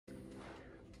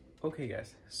Okay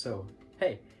guys, so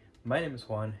hey, my name is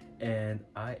Juan and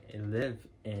I live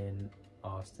in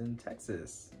Austin,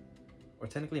 Texas, or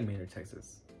technically Maynard,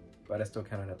 Texas, but I still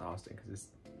count it as Austin because it's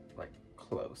like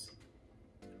close.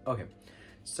 Okay,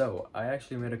 so I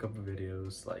actually made a couple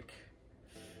videos like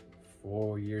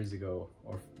 4 years ago,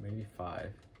 or maybe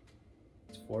 5.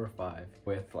 It's 4 or 5,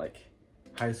 with like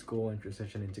high school and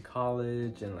transition into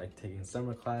college and like taking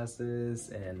summer classes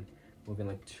and moving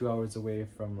like 2 hours away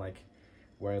from like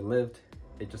where I lived.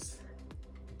 It just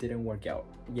didn't work out.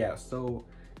 Yeah, so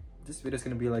this video is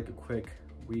gonna be like a quick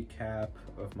recap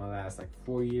of my last like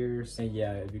 4 years, and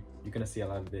yeah, you're gonna see a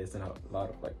lot of this and a lot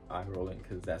of like eye rolling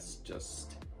because that's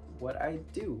just what I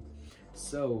do.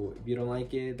 So if you don't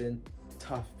like it, then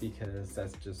tough, because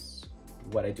that's just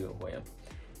what I do and who I am.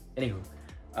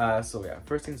 Anywho, so yeah,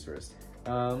 first things first.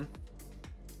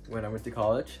 When I went to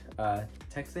college,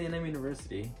 Texas A&M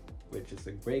University, which is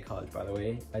a great college, by the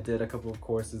way. I did a couple of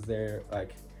courses there,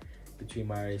 like between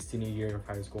my senior year of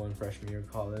high school and freshman year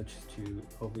of college, to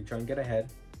hopefully try and get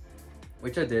ahead,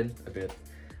 which I did a bit.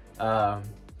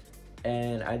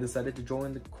 And I decided to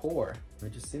join the Corps.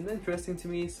 It just seemed interesting to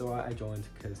me, so I joined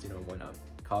because, you know, why not?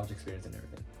 College experience and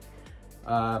everything.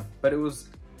 But it was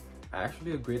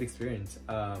actually a great experience.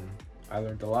 I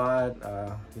learned a lot,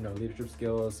 you know, leadership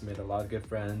skills, made a lot of good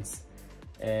friends,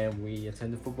 and we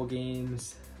attended football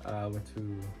games. Went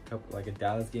to a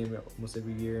Dallas game almost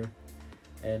every year,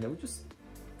 and it was just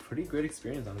pretty great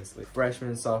experience, honestly.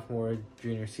 Freshman, sophomore,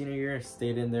 junior, senior year,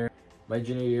 stayed in there. My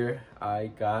junior year,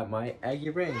 I got my Aggie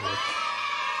ring.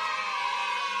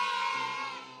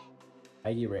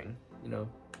 Aggie ring, you know,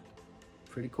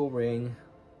 pretty cool ring.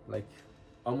 Like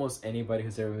almost anybody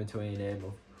who's ever been to A&M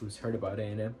or who's heard about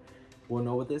A&M will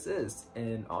know what this is.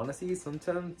 And honestly,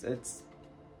 sometimes it's,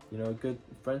 you know, a good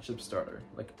friendship starter.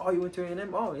 Like, oh, you went to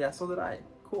A&M? Oh yeah, so did I.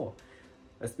 Cool,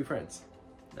 let's be friends.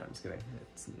 No, I'm just kidding,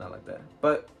 it's not like that,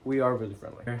 but we are really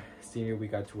friendly. Senior, we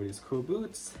got to wear these cool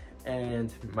boots,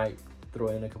 and might throw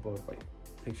in a couple of like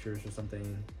pictures or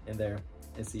something in there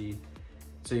and see,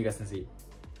 so you guys can see.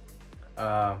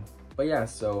 But yeah,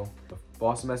 so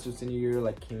fall semester, senior year,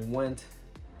 like came and went.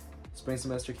 Spring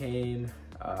semester came,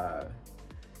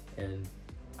 and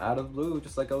out of the blue,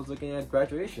 just like I was looking at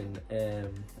graduation,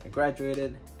 and I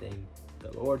graduated, thank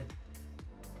the Lord.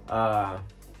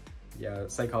 Yeah,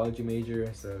 psychology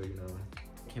major, so, you know,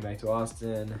 came back to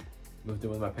Austin, moved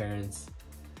in with my parents,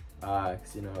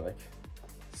 because, you know, like,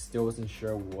 still wasn't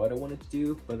sure what I wanted to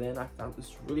do, but then I found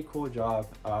this really cool job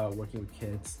working with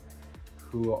kids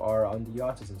who are on the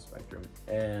autism spectrum.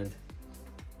 And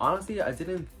honestly, I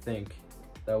didn't think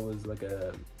that was like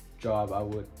a job I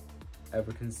would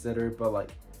ever consider, but like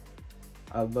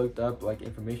I looked up like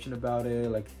information about it,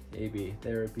 like ABA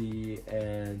therapy,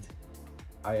 and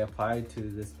I applied to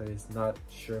this place. Not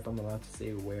sure if I'm allowed to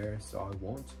say where, so I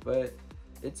won't, but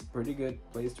it's a pretty good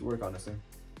place to work, honestly.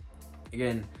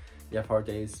 Again, you have hard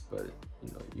days, but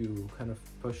you know, you kind of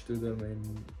push through them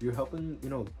and you're helping, you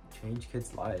know, change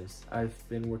kids' lives. I've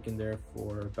been working there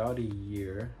for about a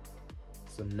year,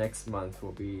 so next month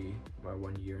will be my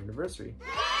 1-year anniversary.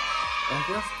 And I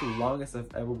think that's the longest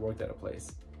I've ever worked at a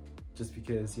place. Just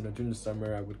because, you know, during the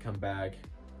summer I would come back.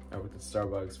 I worked at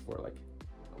Starbucks for like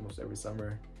almost every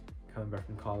summer, coming back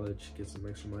from college, get some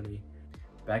extra money.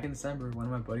 Back in December, one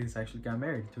of my buddies actually got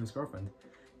married to his girlfriend.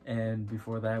 And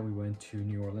before that, we went to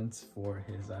New Orleans for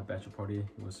his bachelor party.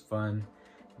 It was fun.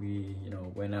 We, you know,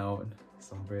 went out,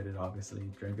 celebrated, obviously,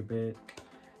 drank a bit,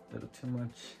 a little too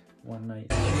much one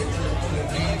night.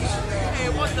 Hey,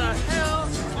 what the hell?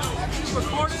 You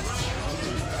recording?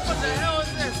 What the hell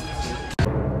is this?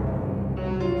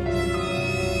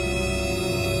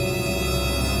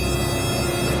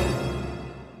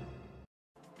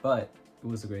 But it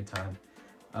was a great time.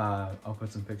 I'll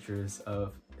put some pictures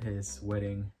of his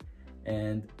wedding,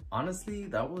 and honestly,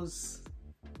 that was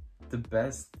the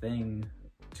best thing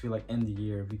to like end the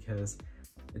year, because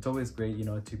it's always great, you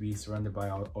know, to be surrounded by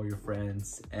all your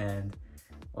friends, and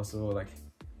also like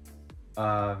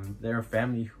their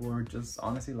family who are just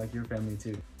honestly like your family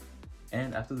too.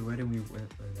 And after the wedding, we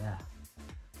went,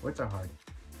 words are hard.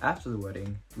 After the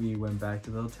wedding, we went back to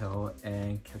the hotel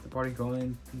and kept the party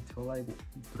going until like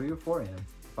 3 or 4 a.m.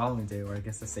 Following day, or I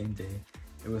guess the same day,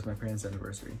 it was my parents'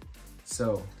 anniversary.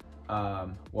 So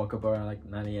woke up around like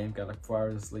 9 a.m, got like 4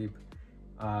 hours of sleep,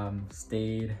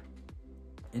 stayed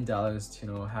in Dallas to,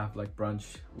 you know, have like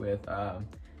brunch with the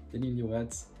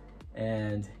newlyweds,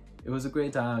 and it was a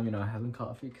great time, you know, having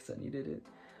coffee because I needed it.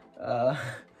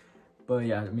 But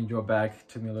yeah, I mean, drove back,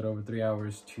 took me a little over 3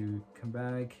 hours to come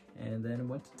back, and then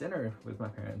went to dinner with my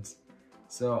parents.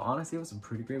 So honestly, it was a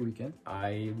pretty great weekend.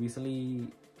 I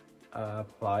recently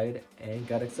applied and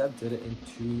got accepted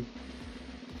into,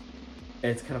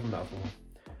 it's kind of a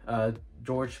mouthful,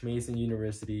 George Mason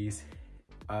University's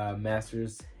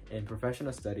Master's in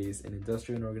Professional Studies in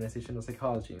Industrial and Organizational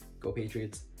Psychology. Go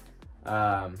Patriots.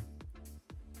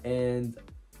 And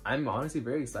I'm honestly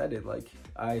very excited. Like,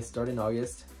 I start in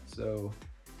August, so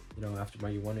you know, after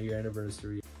my 1 year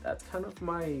anniversary, that's kind of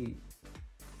my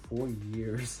 4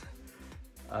 years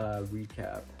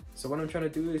recap. So what I'm trying to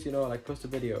do is, you know, like post a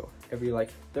video every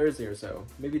like Thursday or so,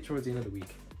 maybe towards the end of the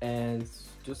week, and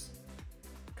just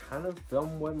kind of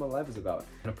film what my life is about.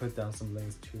 I'm gonna put down some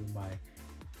links to my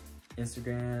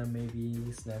Instagram, maybe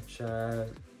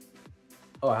Snapchat.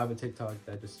 Oh, I have a TikTok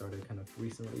that just started kind of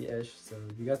recently-ish, so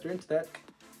if you guys are into that,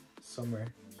 somewhere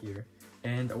here.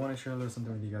 And I want to share a little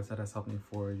something with you guys that has helped me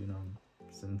for, you know,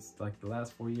 since like the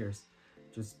last 4 years.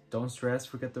 Just don't stress,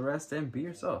 forget the rest, and be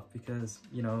yourself, because,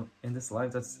 you know, in this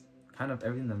life, that's kind of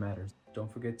everything that matters.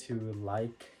 Don't forget to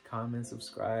like, comment,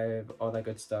 subscribe, all that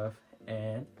good stuff,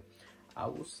 and I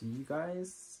will see you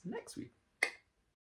guys next week.